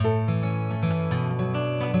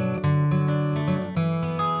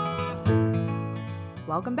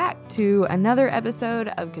Welcome back to another episode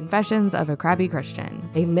of Confessions of a Crappy Christian,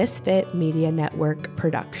 a Misfit Media Network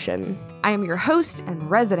production. I am your host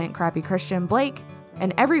and resident crappy Christian, Blake,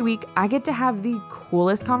 and every week I get to have the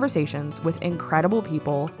coolest conversations with incredible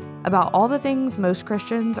people about all the things most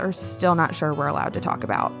Christians are still not sure we're allowed to talk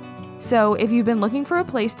about. So if you've been looking for a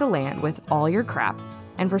place to land with all your crap,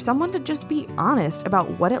 and for someone to just be honest about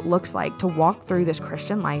what it looks like to walk through this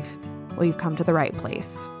Christian life, well, you've come to the right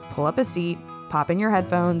place. Pull up a seat, pop in your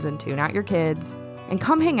headphones and tune out your kids, and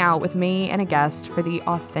come hang out with me and a guest for the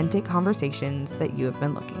authentic conversations that you have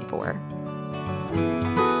been looking for.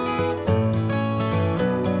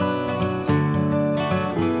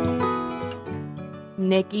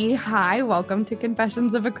 Nicki, hi, welcome to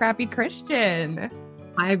Confessions of a Crappy Christian.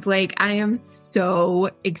 Hi, Blake. I am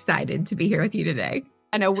so excited to be here with you today.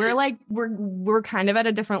 I know we're kind of at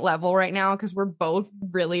a different level right now because we're both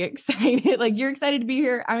really excited. Like, you're excited to be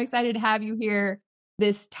here. I'm excited to have you here.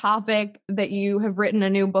 This topic that you have written a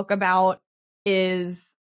new book about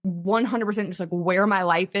is 100% just like where my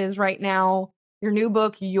life is right now. Your new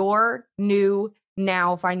book, Your New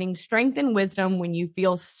Now, Finding Strength and Wisdom When You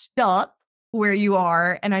Feel Stuck Where You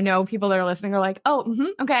Are. And I know people that are listening are like,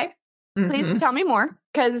 okay, please tell me more.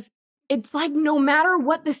 Because it's like no matter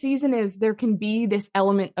what the season is, there can be this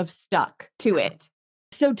element of stuck to it.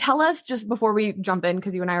 So tell us, just before we jump in,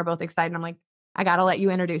 because you and I are both excited, I'm like, I got to let you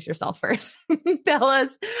introduce yourself first. Tell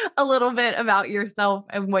us a little bit about yourself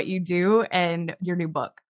and what you do and your new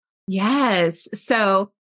book. Yes.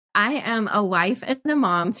 So I am a wife and a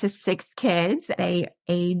mom to 6 kids. They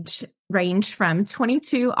age range from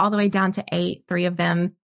 22 all the way down to 8. 3 of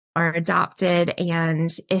them are adopted,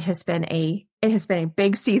 and it has been a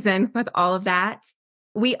big season with all of that.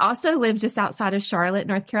 We also live just outside of Charlotte,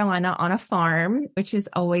 North Carolina, on a farm, which is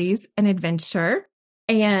always an adventure.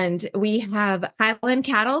 And we have Highland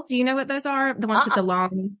cattle. Do you know what those are? The ones with the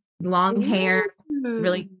long hair,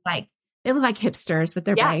 really they look like hipsters with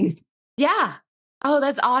their bangs. Yeah. Oh,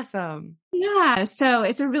 that's awesome. Yeah. So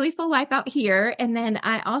it's a really full life out here. And then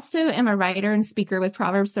I also am a writer and speaker with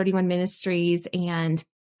Proverbs 31 Ministries, and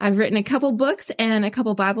I've written a couple books and a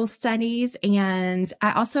couple Bible studies, and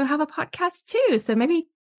I also have a podcast too. So maybe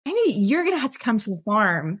you're going to have to come to the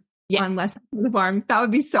farm on Lessons from the Farm. That would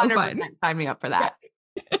be so fun. Sign me up for that.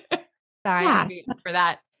 Sign me up for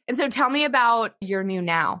that. And so tell me about Your New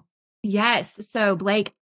Now. Yes. So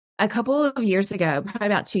Blake, a couple of years ago, probably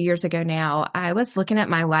about 2 years ago now, I was looking at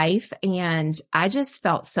my life and I just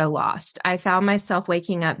felt so lost. I found myself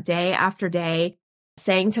waking up day after day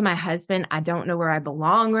saying to my husband, I don't know where I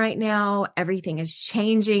belong right now. Everything is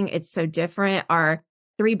changing. It's so different. Our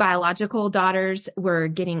 3 biological daughters were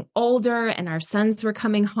getting older and our sons were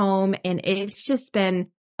coming home. And it's just been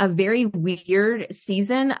a very weird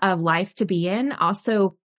season of life to be in.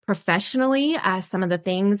 Also professionally, some of the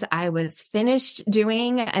things I was finished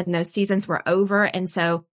doing and those seasons were over. And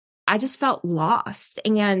so I just felt lost.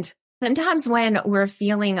 And sometimes when we're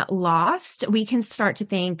feeling lost, we can start to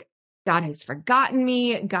think, God has forgotten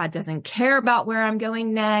me. God doesn't care about where I'm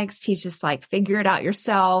going next. He's just like, figure it out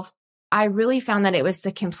yourself. I really found that it was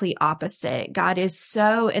the complete opposite. God is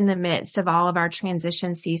so in the midst of all of our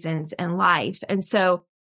transition seasons in life. And so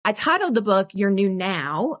I titled the book Your New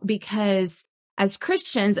Now because as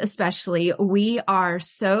Christians, especially, we are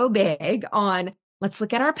so big on let's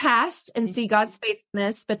look at our past and see God's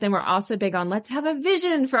faithfulness. But then we're also big on let's have a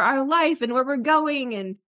vision for our life and where we're going.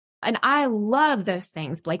 And I love those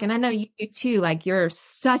things, Blake. And I know you do too. Like, you're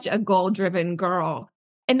such a goal-driven girl.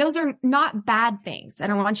 And those are not bad things. I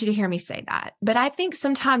don't want you to hear me say that. But I think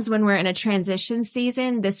sometimes when we're in a transition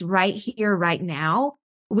season, this right here, right now,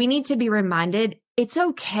 we need to be reminded it's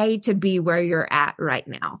okay to be where you're at right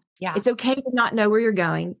now. Yeah. It's okay to not know where you're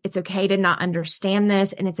going. It's okay to not understand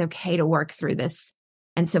this. And it's okay to work through this.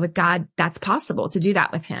 And so with God, that's possible to do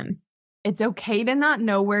that with him. It's okay to not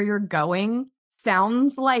know where you're going.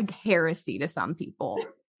 Sounds like heresy to some people,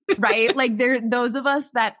 right? Like, those of us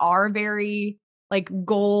that are very like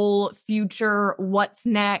goal, future, what's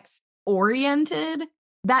next oriented,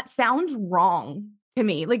 that sounds wrong to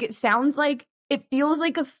me. Like, it sounds like it feels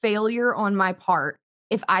like a failure on my part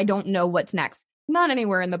if I don't know what's next. Not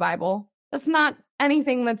anywhere in the Bible. That's not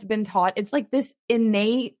anything that's been taught. It's like this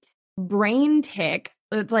innate brain tick.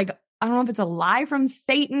 It's like, I don't know if it's a lie from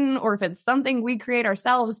Satan or if it's something we create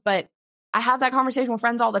ourselves, but I have that conversation with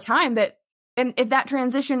friends all the time and if that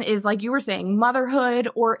transition is like you were saying, motherhood,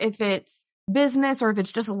 or if it's business, or if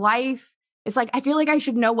it's just life, it's like, I feel like I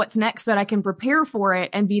should know what's next so that I can prepare for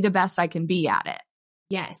it and be the best I can be at it.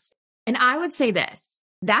 Yes. And I would say this,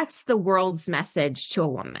 that's the world's message to a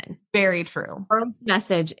woman. Very true. The world's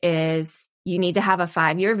message is You need to have a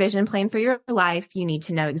 5-year vision plan for your life. You need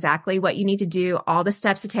to know exactly what you need to do, all the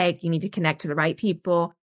steps to take. You need to connect to the right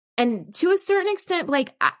people. And to a certain extent,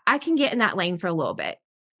 like I can get in that lane for a little bit.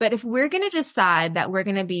 But if we're going to decide that we're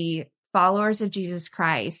going to be followers of Jesus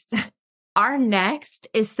Christ, our next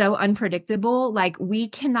is so unpredictable. Like we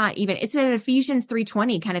cannot even, it's an Ephesians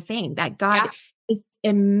 3:20 kind of thing that God is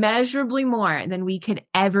immeasurably more than we could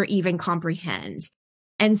ever even comprehend.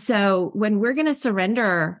 And so when we're going to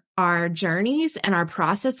surrender our journeys and our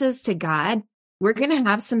processes to God, we're going to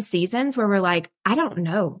have some seasons where we're like, I don't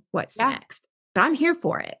know what's next, but I'm here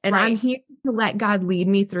for it. And I'm here to let God lead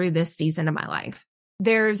me through this season of my life.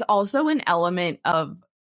 There's also an element of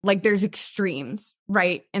like, there's extremes,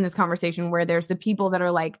 right? In this conversation where there's the people that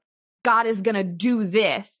are like, God is going to do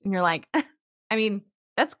this. And you're like, I mean,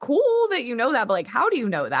 that's cool that you know that, but like, how do you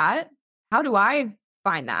know that? How do I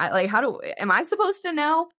find that? Like, am I supposed to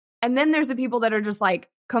know? And then there's the people that are just like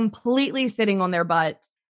completely sitting on their butts,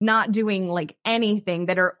 not doing like anything,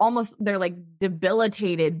 that are almost, they're like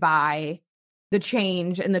debilitated by the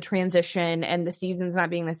change and the transition and the seasons not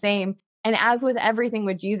being the same. And as with everything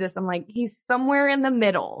with Jesus, I'm like, he's somewhere in the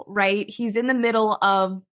middle, right? He's in the middle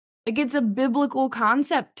of, like, it's a biblical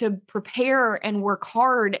concept to prepare and work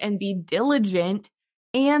hard and be diligent,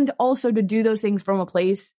 and also to do those things from a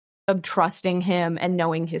place of trusting him and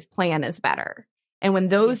knowing his plan is better. And when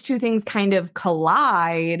those two things kind of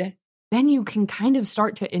collide, then you can kind of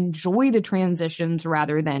start to enjoy the transitions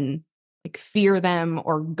rather than like fear them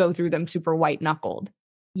or go through them super white knuckled.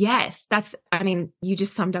 Yes, you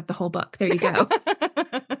just summed up the whole book. There you go.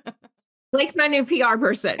 Blake's my new PR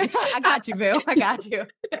person. I got you, boo. I got you.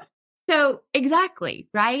 So exactly,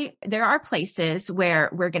 right? There are places where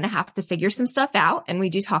we're going to have to figure some stuff out. And we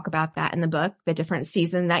do talk about that in the book, the different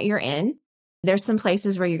season that you're in. There's some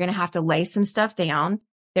places where you're going to have to lay some stuff down.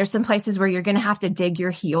 There's some places where you're going to have to dig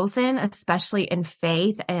your heels in, especially in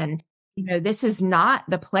faith. And, this is not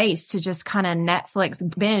the place to just kind of Netflix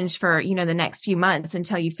binge for, the next few months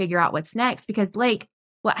until you figure out what's next. Because Blake,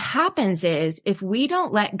 what happens is if we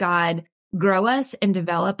don't let God grow us and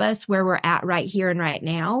develop us where we're at right here and right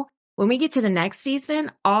now, when we get to the next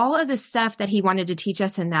season, all of the stuff that he wanted to teach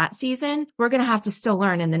us in that season, we're going to have to still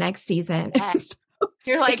learn in the next season. Yes.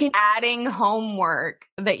 You're like adding homework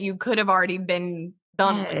that you could have already been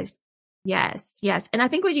done with. Yes. And I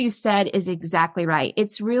think what you said is exactly right.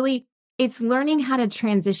 It's learning how to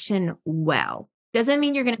transition well. Doesn't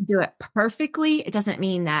mean you're going to do it perfectly. It doesn't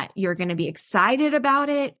mean that you're going to be excited about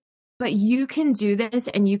it, but you can do this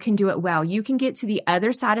and you can do it well. You can get to the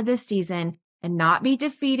other side of this season and not be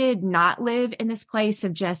defeated, not live in this place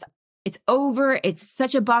of just, it's over. It's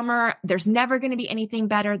such a bummer. There's never going to be anything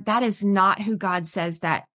better. That is not who God says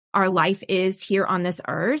that our life is here on this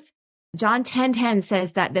earth. John 10:10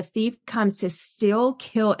 says that the thief comes to steal,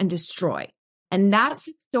 kill, and destroy. And that's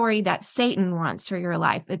the story that Satan wants for your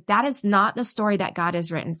life. But that is not the story that God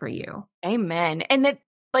has written for you. Amen. And that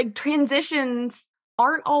like transitions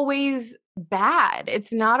aren't always bad.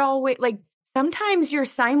 It's not always like, sometimes you're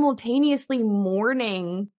simultaneously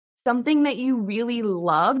mourning something that you really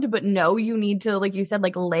loved, but know you need to, like you said,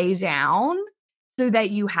 like lay down so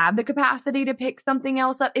that you have the capacity to pick something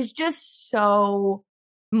else up. It's just so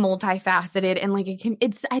multifaceted. And like,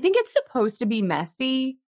 I think it's supposed to be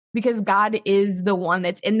messy because God is the one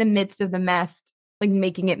that's in the midst of the mess, like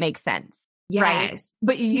making it make sense. Yes. Right.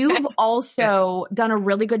 But you've also done a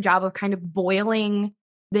really good job of kind of boiling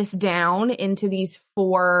this down into these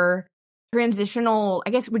 4 transitional, I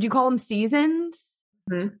guess, would you call them seasons?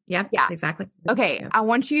 Mm-hmm. Yep, yeah, exactly. Okay. Yeah. I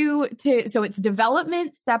want you to, so it's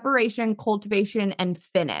development, separation, cultivation, and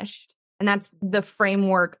finished. And that's the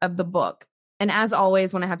framework of the book. And as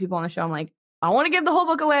always, when I have people on the show, I'm like, I want to give the whole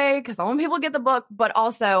book away because I want people to get the book, but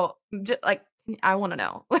also just like, I want to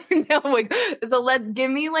know. So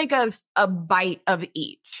give me like a bite of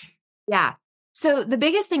each. Yeah. So the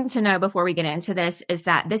biggest thing to know before we get into this is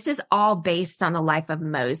that this is all based on the life of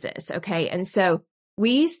Moses. Okay. And so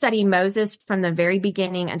we study Moses from the very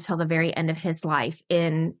beginning until the very end of his life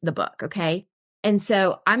in the book. Okay. And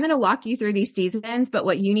so I'm going to walk you through these seasons, but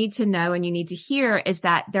what you need to know and you need to hear is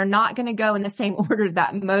that they're not going to go in the same order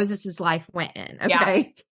that Moses's life went in. Okay.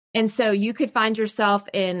 Yeah. And so you could find yourself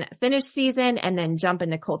in finished season and then jump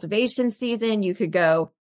into cultivation season. You could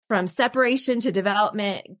go from separation to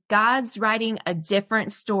development. God's writing a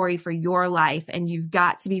different story for your life, and you've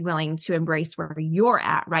got to be willing to embrace where you're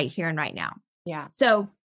at right here and right now. Yeah. So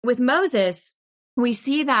with Moses, we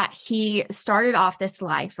see that he started off this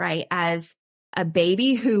life, right, as a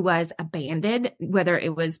baby who was abandoned, whether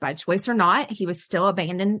it was by choice or not. He was still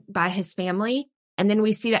abandoned by his family. And then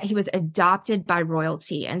we see that he was adopted by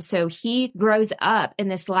royalty. And so he grows up in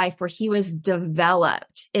this life where he was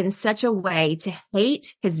developed in such a way to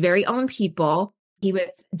hate his very own people. He was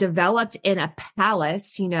developed in a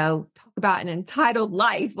palace, talk about an entitled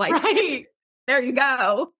life. Like, right. There you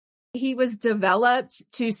go. He was developed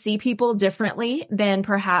to see people differently than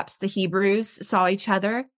perhaps the Hebrews saw each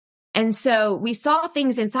other. And so we saw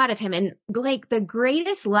things inside of him. And Blake, the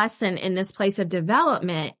greatest lesson in this place of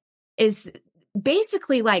development is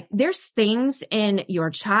basically like there's things in your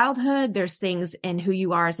childhood, there's things in who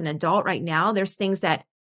you are as an adult right now, there's things that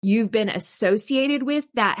you've been associated with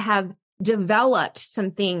that have developed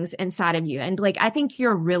some things inside of you. And Blake, I think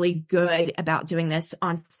you're really good about doing this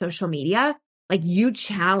on social media. Like you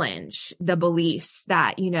challenge the beliefs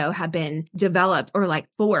that, have been developed or like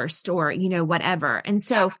forced or, whatever. And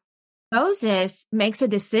so Moses makes a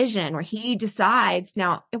decision where he decides,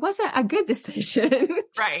 now it wasn't a good decision.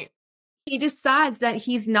 Right. He decides that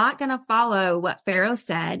he's not going to follow what Pharaoh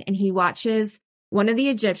said. And he watches one of the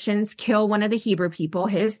Egyptians kill one of the Hebrew people,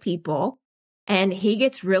 his people, and he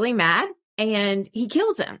gets really mad and he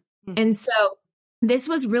kills him. Mm-hmm. And so this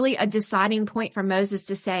was really a deciding point for Moses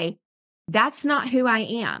to say, that's not who I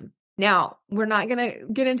am. Now, we're not going to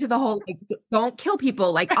get into the whole, don't kill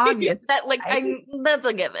people, obvious. That's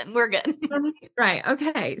a given. We're good. Right.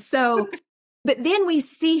 Okay. So, but then we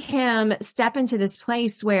see him step into this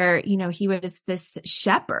place where, he was this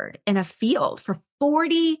shepherd in a field for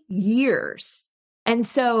 40 years. And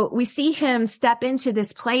so we see him step into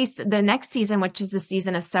this place the next season, which is the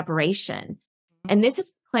season of separation. And this is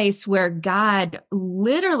a place where God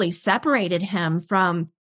literally separated him from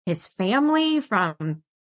his family, from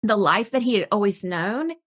the life that he had always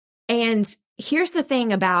known. And here's the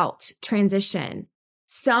thing about transition.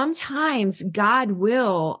 Sometimes God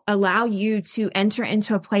will allow you to enter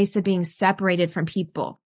into a place of being separated from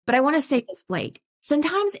people. But I want to say this, Blake,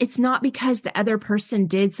 sometimes it's not because the other person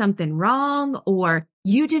did something wrong or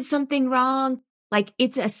you did something wrong. Like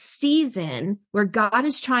it's a season where God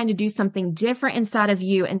is trying to do something different inside of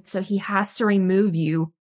you. And so he has to remove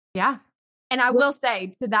you. Yeah. And I will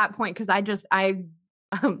say to that point, because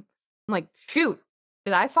I'm like, shoot,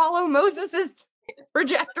 did I follow Moses's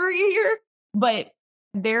trajectory here? But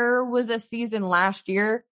there was a season last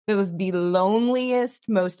year that was the loneliest,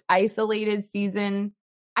 most isolated season.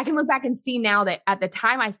 I can look back and see now that at the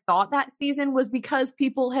time I thought that season was because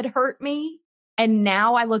people had hurt me. And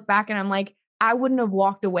now I look back and I'm like, I wouldn't have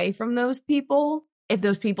walked away from those people if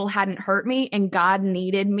those people hadn't hurt me. And God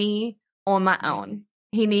needed me on my own.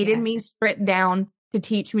 He needed me stripped down to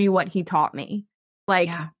teach me what he taught me.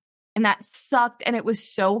 And that sucked. And it was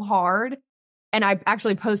so hard. And I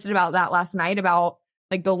actually posted about that last night about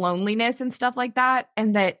the loneliness and stuff like that.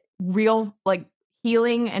 And that real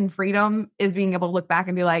healing and freedom is being able to look back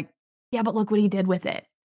and be like, yeah, but look what he did with it.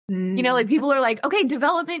 People are like, okay,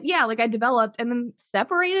 development. Yeah. I developed and then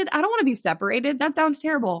separated. I don't want to be separated. That sounds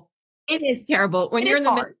terrible. It is terrible when you're in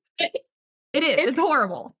the middle. It is. It's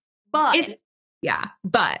horrible. But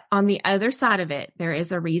but on the other side of it, there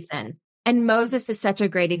is a reason. And Moses is such a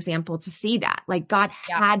great example to see that. God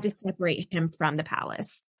had to separate him from the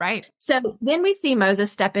palace. Right. So then we see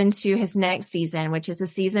Moses step into his next season, which is a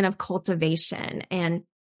season of cultivation. And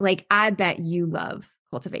I bet you love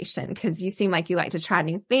cultivation because you seem like you like to try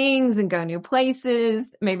new things and go new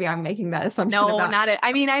places. Maybe I'm making that assumption. No, not it.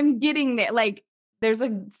 I mean, I'm getting there. There's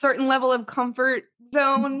a certain level of comfort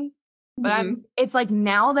zone, but it's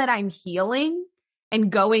now that I'm healing and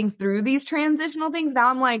going through these transitional things, now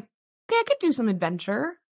I'm like, okay, I could do some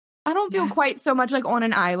adventure. I don't feel quite so much on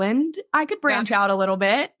an island. I could branch out a little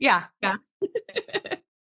bit. Yeah. Yeah.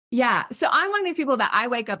 Yeah. So I'm one of these people that I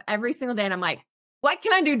wake up every single day and I'm like, what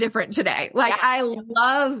can I do different today? I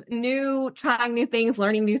love trying new things,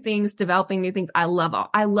 learning new things, developing new things. I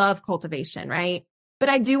love cultivation, right? But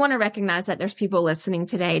I do want to recognize that there's people listening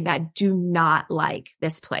today that do not like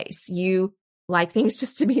this place. You like things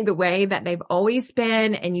just to be the way that they've always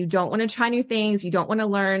been, and you don't want to try new things. You don't want to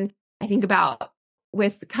learn. I think about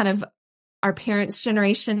with kind of our parents'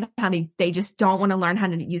 generation, how they just don't want to learn how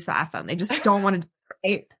to use the iPhone. They just don't want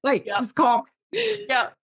to, right? Just call. Yeah.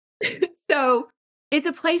 So it's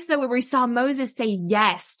a place where we saw Moses say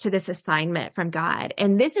yes to this assignment from God.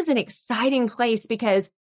 And this is an exciting place because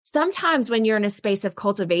sometimes when you're in a space of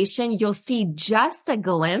cultivation, you'll see just a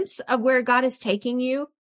glimpse of where God is taking you.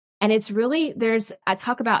 And it's really, I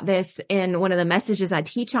talk about this in one of the messages I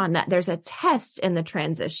teach on, that there's a test in the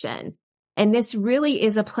transition. And this really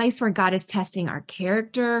is a place where God is testing our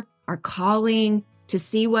character, our calling, to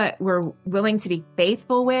see what we're willing to be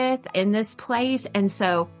faithful with in this place. And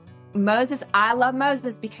so I love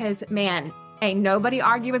Moses because, man, Ain't nobody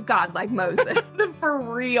argue with God like Moses. For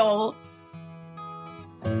real.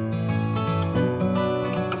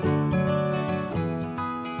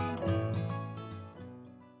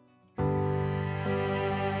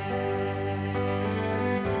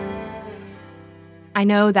 I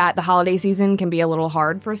know that the holiday season can be a little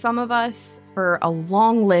hard for some of us for a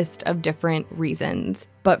long list of different reasons.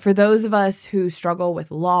 But for those of us who struggle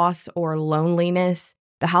with loss or loneliness,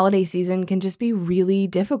 the holiday season can just be really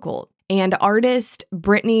difficult. And artist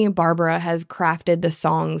Brittany Barbara has crafted the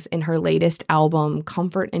songs in her latest album,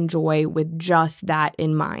 Comfort and Joy, with just that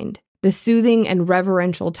in mind. The soothing and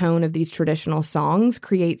reverential tone of these traditional songs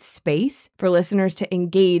creates space for listeners to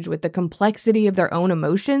engage with the complexity of their own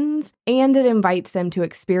emotions, and it invites them to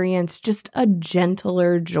experience just a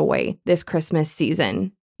gentler joy this Christmas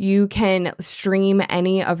season. You can stream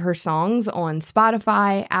any of her songs on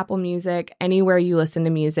Spotify, Apple Music, anywhere you listen to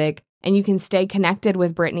music, and you can stay connected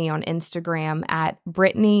with Brittany on Instagram at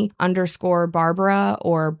Brittany_Barbara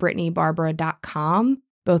or BrittanyBarbara.com.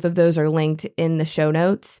 Both of those are linked in the show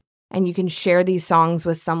notes. And you can share these songs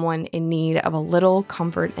with someone in need of a little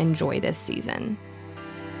comfort and joy this season.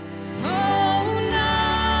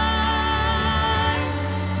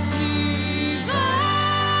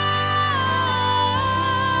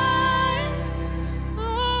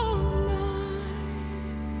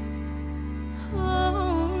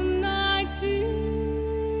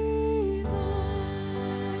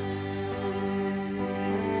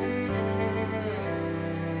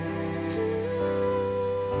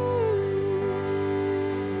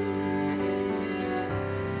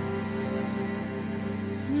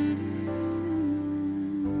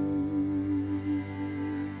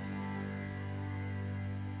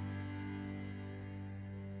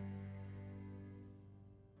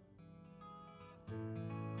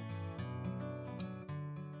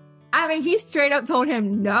 I mean, he straight up told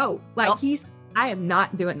him no. Like, I am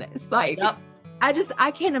not doing this. Like,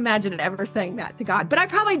 I can't imagine ever saying that to God. But I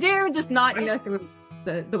probably do, just not, through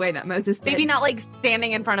the way that Moses did. Maybe not like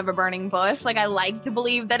standing in front of a burning bush. Like, I like to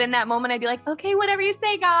believe that in that moment I'd be like, okay, whatever you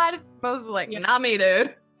say, God. Moses was like, not me,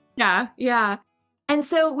 dude. Yeah. And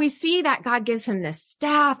so we see that God gives him this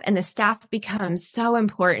staff, and the staff becomes so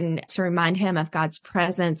important to remind him of God's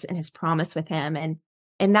presence and his promise with him. And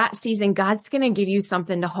in that season, God's going to give you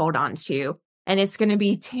something to hold on to. And it's going to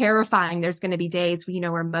be terrifying. There's going to be days,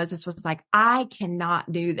 where Moses was like, I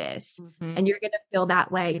cannot do this. Mm-hmm. And you're going to feel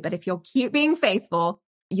that way. But if you'll keep being faithful,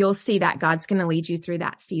 you'll see that God's going to lead you through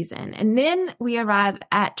that season. And then we arrive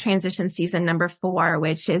at transition season number 4,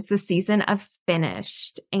 which is the season of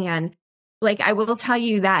finished. And I will tell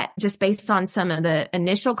you that just based on some of the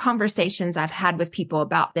initial conversations I've had with people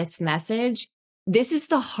about this message, this is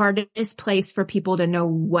the hardest place for people to know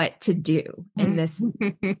what to do in this.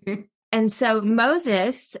 And so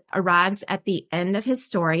Moses arrives at the end of his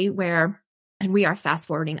story and we are fast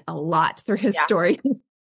forwarding a lot through his story,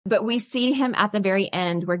 but we see him at the very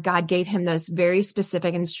end where God gave him those very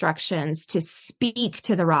specific instructions to speak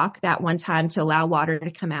to the rock that one time to allow water to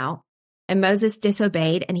come out. And Moses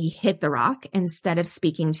disobeyed and he hit the rock instead of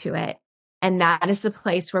speaking to it. And that is the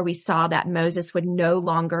place where we saw that Moses would no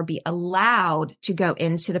longer be allowed to go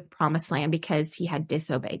into the promised land because he had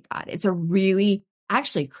disobeyed God. I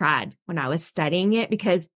actually cried when I was studying it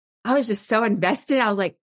because I was just so invested. I was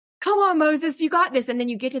like, come on, Moses, you got this. And then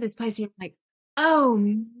you get to this place and you're like, oh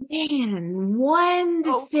man, one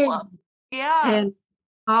decision. And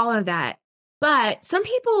all of that. But some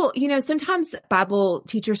people, sometimes Bible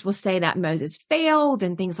teachers will say that Moses failed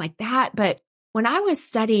and things like that. But when I was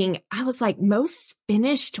studying, I was like, Moses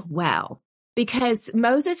finished well because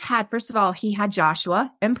Moses had, first of all, he had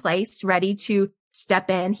Joshua in place, ready to step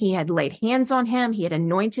in. He had laid hands on him. He had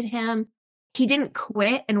anointed him. He didn't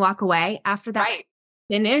quit and walk away after that. Right.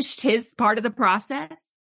 Finished his part of the process.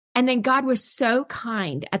 And then God was so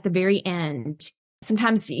kind at the very end.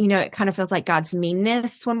 Sometimes, it kind of feels like God's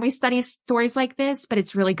meanness when we study stories like this, but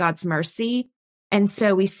it's really God's mercy. And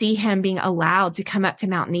so we see him being allowed to come up to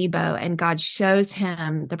Mount Nebo, and God shows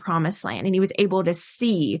him the promised land, and he was able to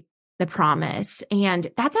see the promise.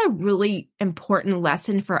 And that's a really important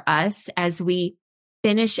lesson for us as we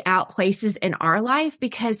finish out places in our life,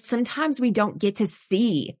 because sometimes we don't get to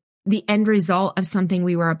see the end result of something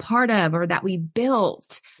we were a part of or that we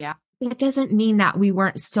built. Yeah. That doesn't mean that we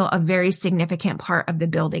weren't still a very significant part of the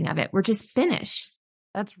building of it. We're just finished.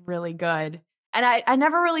 That's really good. And I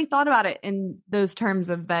never really thought about it in those terms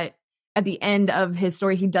of that at the end of his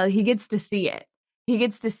story, he gets to see it. He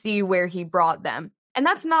gets to see where he brought them. And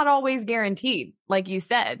that's not always guaranteed. Like you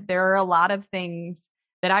said, there are a lot of things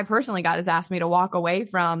that I personally God has asked me to walk away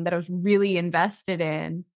from that I was really invested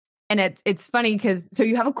in. And it's funny because, so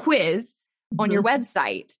you have a quiz on your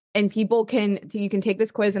website, and you can take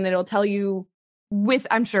this quiz and it'll tell you, with,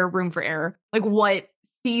 I'm sure, room for error, like what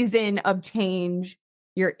season of change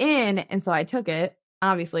you're in. And so I took it,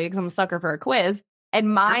 obviously, because I'm a sucker for a quiz.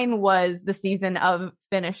 And mine was the season of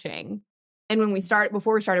finishing. And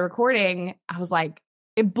before we started recording, I was like,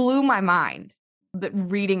 it blew my mind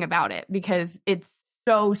reading about it, because it's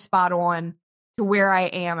so spot on to where I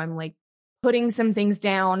am. I'm like putting some things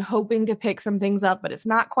down, hoping to pick some things up, but it's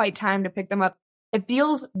not quite time to pick them up. It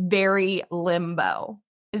feels very limbo.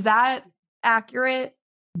 Is that accurate?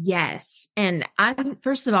 Yes. And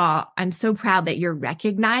first of all, I'm so proud that you're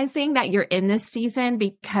recognizing that you're in this season,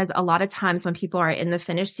 because a lot of times when people are in the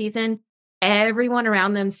finish season, everyone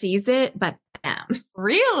around them sees it, but them.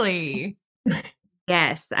 Really?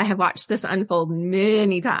 Yes. I have watched this unfold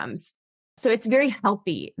many times. So it's very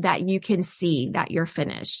healthy that you can see that you're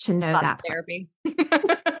finished, to know that. Therapy.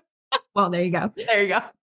 Well, there you go. There you go.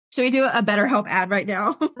 Should we do a BetterHelp ad right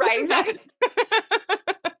now? Right. Exactly.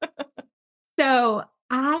 So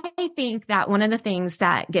I think that one of the things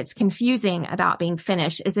that gets confusing about being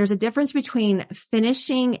finished is there's a difference between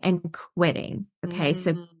finishing and quitting. Okay.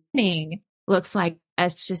 So quitting looks like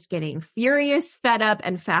us just getting furious, fed up,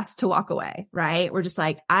 and fast to walk away, right? We're just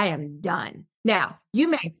like, I am done. Now, you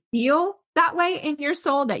may feel that way in your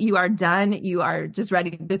soul, that you are done. You are just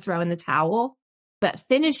ready to throw in the towel. But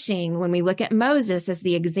finishing, when we look at Moses as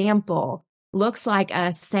the example, looks like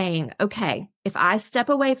us saying, okay, if I step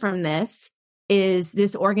away from this, is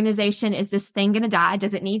this organization, is this thing going to die?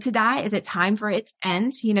 Does it need to die? Is it time for it to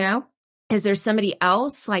end? Is there somebody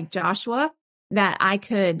else like Joshua that I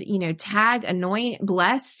could, tag, anoint,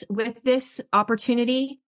 bless with this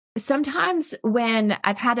opportunity? Sometimes when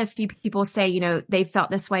I've had a few people say, they felt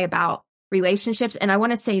this way about relationships. And I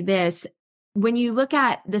want to say this, when you look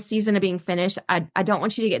at the season of being finished, I don't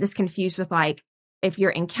want you to get this confused with like, if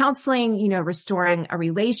you're in counseling, restoring a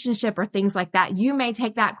relationship or things like that, you may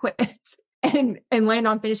take that quiz and land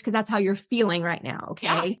on finished because that's how you're feeling right now. Okay.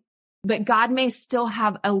 Yeah. But God may still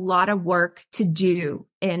have a lot of work to do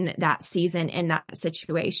in that season, in that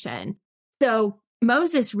situation. So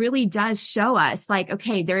Moses really does show us like,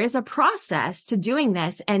 okay, there is a process to doing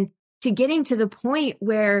this and to getting to the point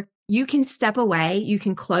where you can step away, you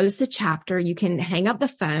can close the chapter, you can hang up the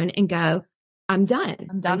phone and go, I'm done.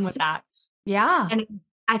 I'm done with that. Yeah. And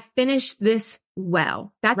I finished this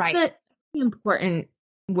well. That's right. The important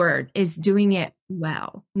word, is doing it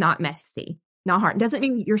well, not messy, not hard. Doesn't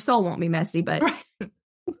mean your soul won't be messy, but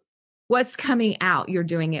what's coming out, you're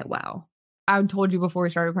doing it well. I told you before we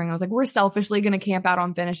started recording, I was like, we're selfishly going to camp out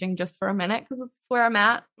on finishing just for a minute because it's where I'm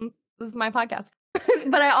at. This is my podcast.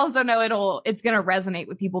 But I also know it's going to resonate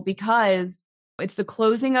with people because it's the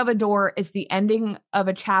closing of a door. It's the ending of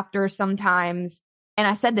a chapter sometimes. And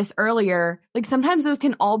I said this earlier, like sometimes those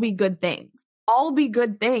can all be good things. All be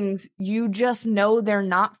good things. You just know they're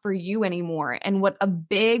not for you anymore. And what a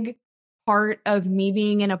big part of me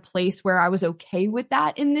being in a place where I was okay with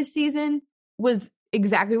that in this season was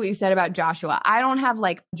exactly what you said about Joshua. I don't have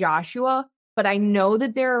like Joshua, but I know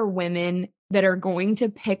that there are women that are going to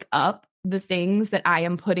pick up the things that I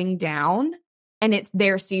am putting down, and it's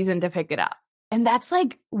their season to pick it up. And that's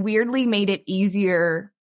like weirdly made it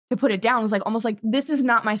easier to put it down. It was like almost like, this is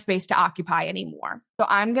not my space to occupy anymore. So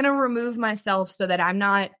I'm going to remove myself so that I'm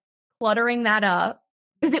not cluttering that up,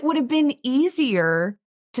 because it would have been easier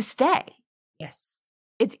to stay. Yes.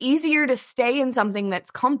 It's easier to stay in something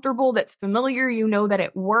that's comfortable, that's familiar, that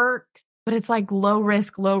it works, but it's like low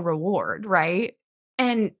risk, low reward, right?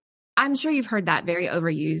 And I'm sure you've heard that very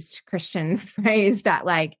overused Christian phrase that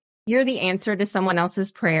like, you're the answer to someone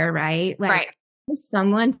else's prayer, right? Like, right.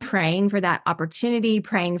 Someone praying for that opportunity,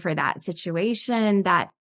 praying for that situation, that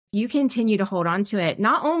you continue to hold on to it.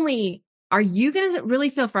 Not only are you going to really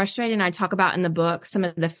feel frustrated, and I talk about in the book some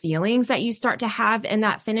of the feelings that you start to have in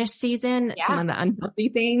that finished season, some of the unhealthy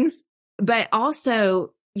things, but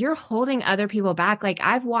also you're holding other people back. Like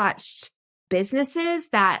I've watched businesses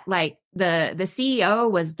that like the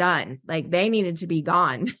CEO was done, like they needed to be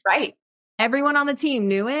gone. Right. Everyone on the team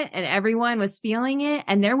knew it and everyone was feeling it.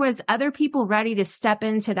 And there was other people ready to step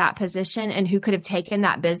into that position and who could have taken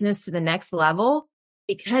that business to the next level.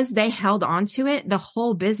 Because they held on to it, the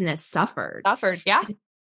whole business suffered. Yeah.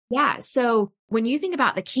 Yeah. So when you think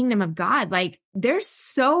about the kingdom of God, like there's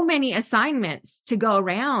so many assignments to go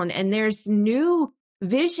around, and there's new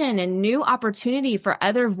vision and new opportunity for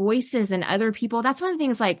other voices and other people. That's one of the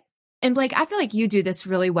things like, and Blake, I feel like you do this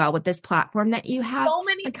really well with this platform that you have. So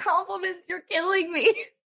many compliments. You're killing me.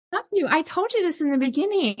 Thank you. I told you this in the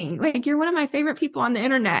beginning. Like you're one of my favorite people on the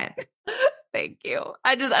internet. Thank you.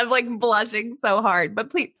 I'm like blushing so hard, but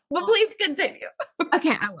please continue. Okay,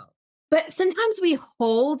 I will. But sometimes we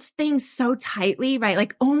hold things so tightly, right?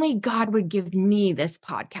 Like only God would give me this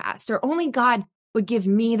podcast, or only God would give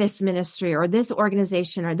me this ministry or this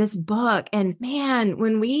organization or this book. And man,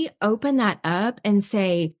 when we open that up and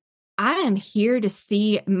say, I am here to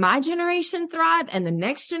see my generation thrive and the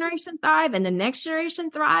next generation thrive and the next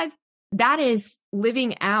generation thrive, that is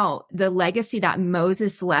living out the legacy that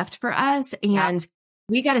Moses left for us. And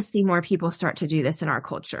we got to see more people start to do this in our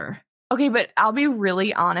culture. Okay, but I'll be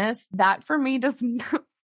really honest. That for me doesn't,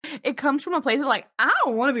 it comes from a place of like, I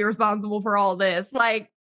don't want to be responsible for all this. Like,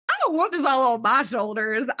 I don't want this all on my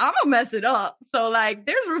shoulders. I'm gonna mess it up. So like,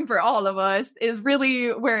 there's room for all of us is really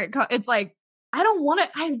where it's like, I don't want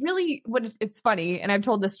to, it's funny. And I've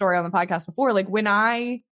told this story on the podcast before. Like when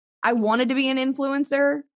I wanted to be an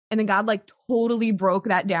influencer, and then God like totally broke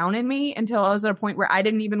that down in me until I was at a point where I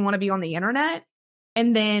didn't even want to be on the internet.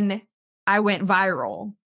 And then I went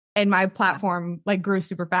viral. And my platform like grew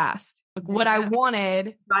super fast. Like what I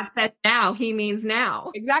wanted. God said now, he means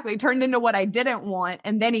now. Exactly. Turned into what I didn't want.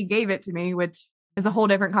 And then he gave it to me, which is a whole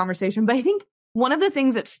different conversation. But I think one of the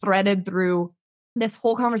things that's threaded through this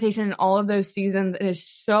whole conversation and all of those seasons and is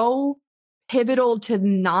so pivotal to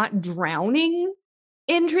not drowning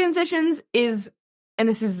in transitions is, and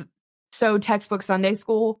this is so textbook Sunday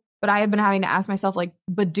school, but I have been having to ask myself like,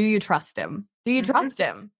 but do you trust him? Do you trust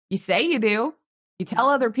him? You say you do. You tell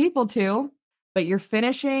other people to, but you're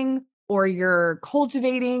finishing or you're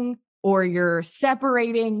cultivating or you're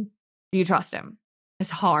separating. Do you trust him?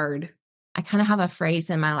 It's hard. I kind of have a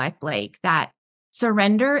phrase in my life, Blake, that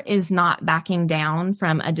surrender is not backing down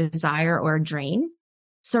from a desire or a dream.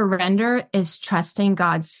 Surrender is trusting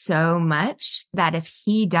God so much that if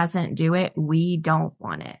he doesn't do it, we don't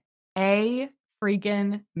want it.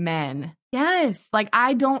 Freaking men. Yes. Like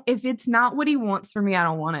if it's not what he wants for me, I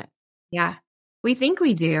don't want it. Yeah. We think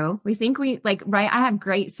we do. We think right. I have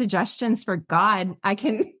great suggestions for God. I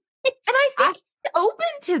can. And I think he's open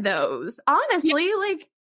to those. Honestly, like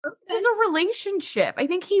this is a relationship. I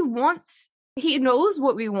think he knows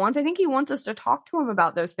what we want. I think he wants us to talk to him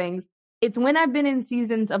about those things. It's when I've been in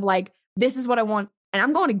seasons of like, this is what I want and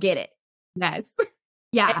I'm going to get it. Yes.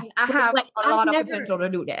 Yeah. And I have a lot of potential to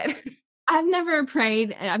do that. I've never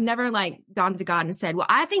prayed. I've never gone to God and said, well,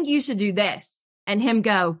 I think you should do this. And him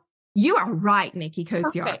go, you are right, Nicki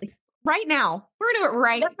Koziarz. Right now. We're going to do it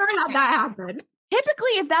right. Never had that happen.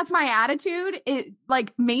 Typically, if that's my attitude,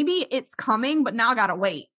 maybe it's coming, but now I got to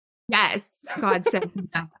wait. Yes. God said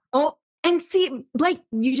that. Oh, and see, Blake,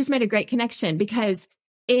 you just made a great connection because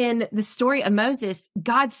in the story of Moses,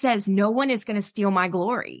 God says, no one is going to steal my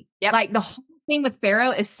glory. Yep. Like the whole thing with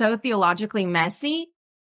Pharaoh is so theologically messy,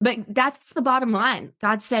 but that's the bottom line.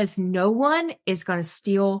 God says, no one is going to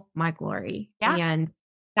steal my glory. Yeah. And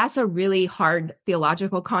that's a really hard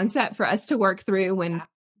theological concept for us to work through when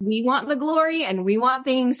we want the glory and we want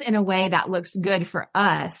things in a way that looks good for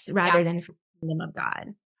us rather than for the kingdom of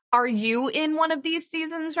God. Are you in one of these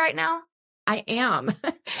seasons right now? I am.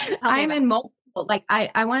 I'm in multiple. Like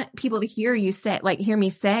I want people to hear me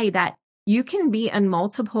say that you can be in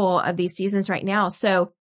multiple of these seasons right now.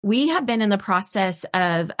 So we have been in the process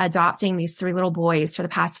of adopting these 3 little boys for the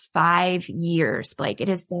past 5 years. Blake, it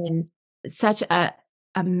has been such a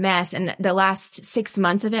mess. And the last 6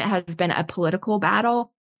 months of it has been a political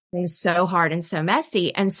battle. It's been so hard and so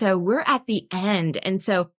messy. And so we're at the end. And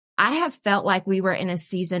so I have felt like we were in a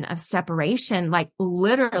season of separation, like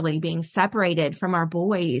literally being separated from our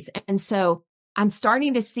boys. And so I'm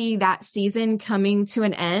starting to see that season coming to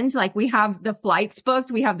an end. Like we have the flights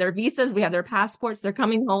booked, we have their visas, we have their passports, they're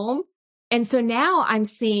coming home. And so now I'm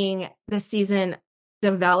seeing the season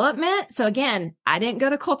development. So again, I didn't go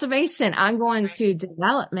to cultivation. I'm going to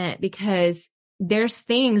development because there's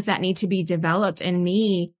things that need to be developed in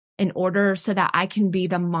me in order so that I can be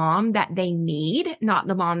the mom that they need, not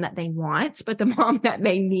the mom that they want, but the mom that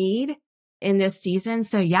they need in this season.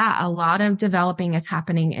 So yeah, a lot of developing is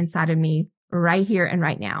happening inside of me right here and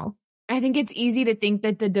right now. I think it's easy to think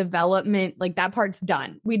that the development, like that part's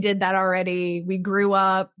done. We did that already. We grew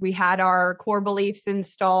up. We had our core beliefs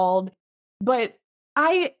installed, but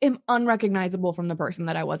I am unrecognizable from the person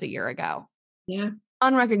that I was a year ago. Yeah.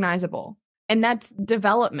 Unrecognizable. And that's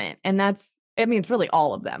development. And it's really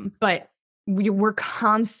all of them, but we're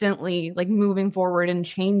constantly like moving forward and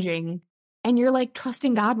changing. And you're like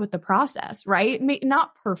trusting God with the process, right?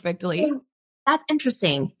 Not perfectly. That's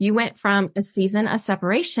interesting. You went from a season of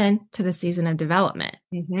separation to the season of development.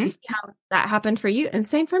 Mm-hmm. You see how that happened for you? And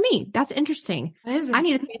same for me. That's interesting. I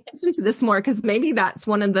need to pay attention to this more because maybe that's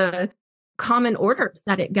one of the common orders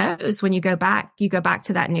that it goes when you go back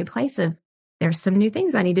to that new place of there's some new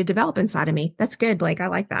things I need to develop inside of me. That's good, Blake. I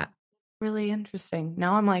like that. Really interesting.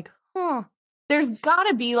 Now I'm like, there's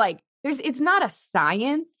gotta be like, it's not a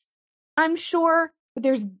science, I'm sure, but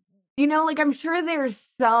there's, like, I'm sure there's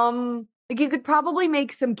some, like, you could probably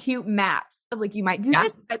make some cute maps of like, you might do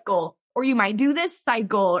this cycle, or you might do this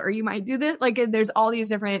cycle, or you might do this. Like, there's all these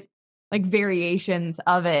different like variations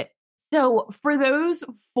of it. So for those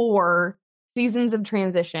 4 seasons of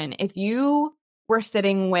transition, if you were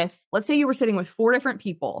sitting with, let's say you were sitting with 4 different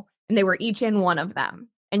people and they were each in one of them,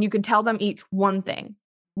 and you could tell them each one thing,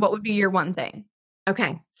 what would be your one thing?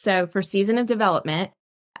 Okay. So for season of development,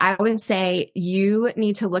 I would say you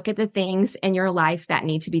need to look at the things in your life that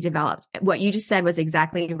need to be developed. What you just said was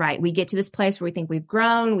exactly right. We get to this place where we think we've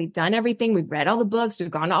grown, we've done everything, we've read all the books, we've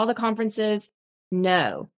gone to all the conferences.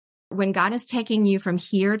 No. When God is taking you from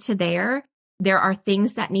here to there are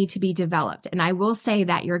things that need to be developed. And I will say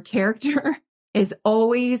that your character is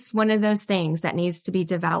always one of those things that needs to be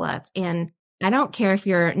developed. And I don't care if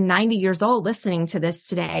you're 90 years old listening to this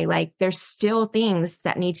today, like there's still things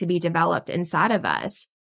that need to be developed inside of us.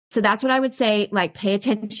 So that's what I would say, like pay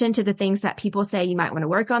attention to the things that people say, you might want to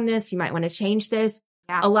work on this, you might want to change this.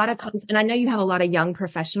 Yeah. A lot of times, and I know you have a lot of young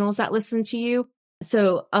professionals that listen to you.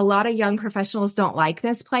 So a lot of young professionals don't like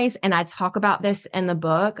this place. And I talk about this in the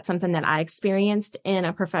book, something that I experienced in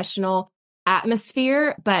a professional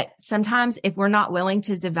atmosphere. But sometimes if we're not willing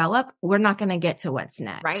to develop, we're not going to get to what's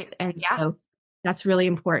next. Right. And so that's really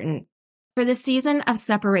important. For the season of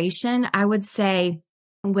separation, I would say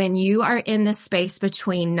when you are in the space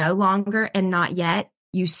between no longer and not yet,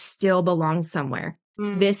 you still belong somewhere.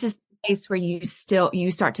 This is the place where you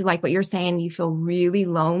start to, like what you're saying, you feel really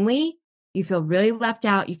lonely. You feel really left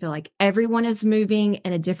out. You feel like everyone is moving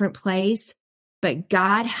in a different place, but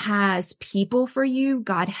God has people for you.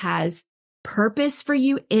 God has purpose for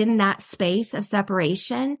you in that space of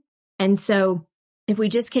separation. And so if we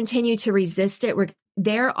just continue to resist it,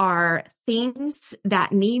 there are things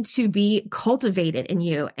that need to be cultivated in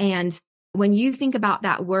you. And when you think about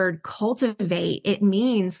that word cultivate, it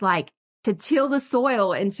means like to till the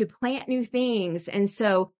soil and to plant new things. And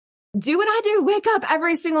so do what I do, wake up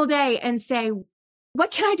every single day and say,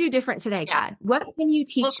 what can I do different today, God? What can you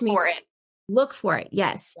teach me? Look for it.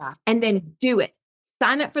 Yes. Yeah. And then do it.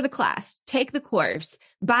 Sign up for the class, take the course,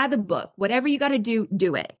 buy the book, whatever you got to do,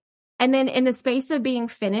 do it. And then in the space of being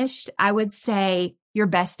finished, I would say your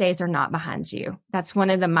best days are not behind you. That's one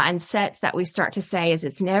of the mindsets that we start to say is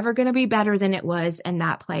it's never going to be better than it was in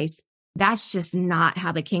that place. That's just not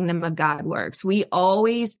how the kingdom of God works. We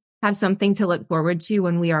always have something to look forward to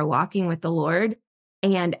when we are walking with the Lord.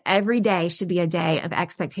 And every day should be a day of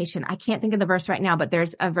expectation. I can't think of the verse right now, but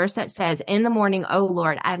there's a verse that says, in the morning, oh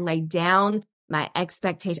Lord, I lay down my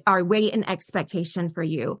expectation, or wait in expectation for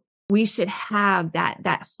you. We should have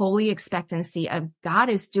that holy expectancy of God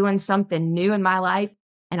is doing something new in my life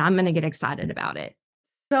and I'm going to get excited about it.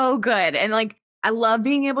 So good. And like, I love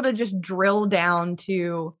being able to just drill down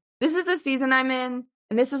to, this is the season I'm in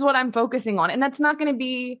and this is what I'm focusing on. And that's not going to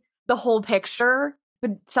be the whole picture,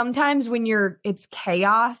 but sometimes when it's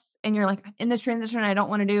chaos and you're like in this transition, I don't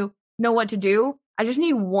want to know what to do. I just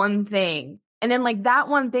need one thing. And then like that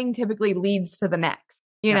one thing typically leads to the next,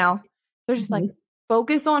 you know, so just like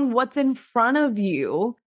focus on what's in front of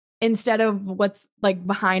you instead of what's like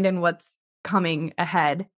behind and what's coming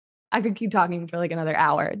ahead. I could keep talking for like another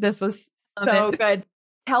hour. This was so good.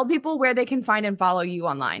 Tell people where they can find and follow you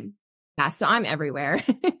online. Yeah, so I'm everywhere.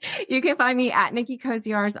 You can find me at Nicki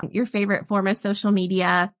Koziarz, your favorite form of social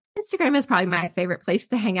media. Instagram is probably my favorite place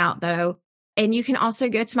to hang out though. And you can also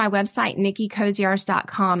go to my website,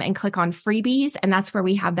 NickiKoziarz.com, and click on freebies. And that's where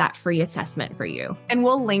we have that free assessment for you. And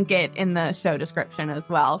we'll link it in the show description as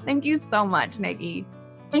well. Thank you so much, Nicki.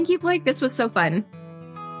 Thank you, Blake. This was so fun.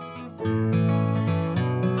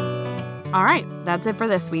 All right, that's it for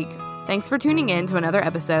this week. Thanks for tuning in to another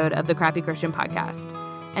episode of the Crappy Christian Podcast.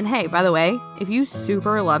 And hey, by the way, if you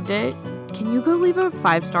super loved it, can you go leave a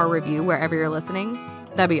 5-star review wherever you're listening?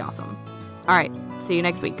 That'd be awesome. All right, see you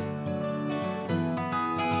next week.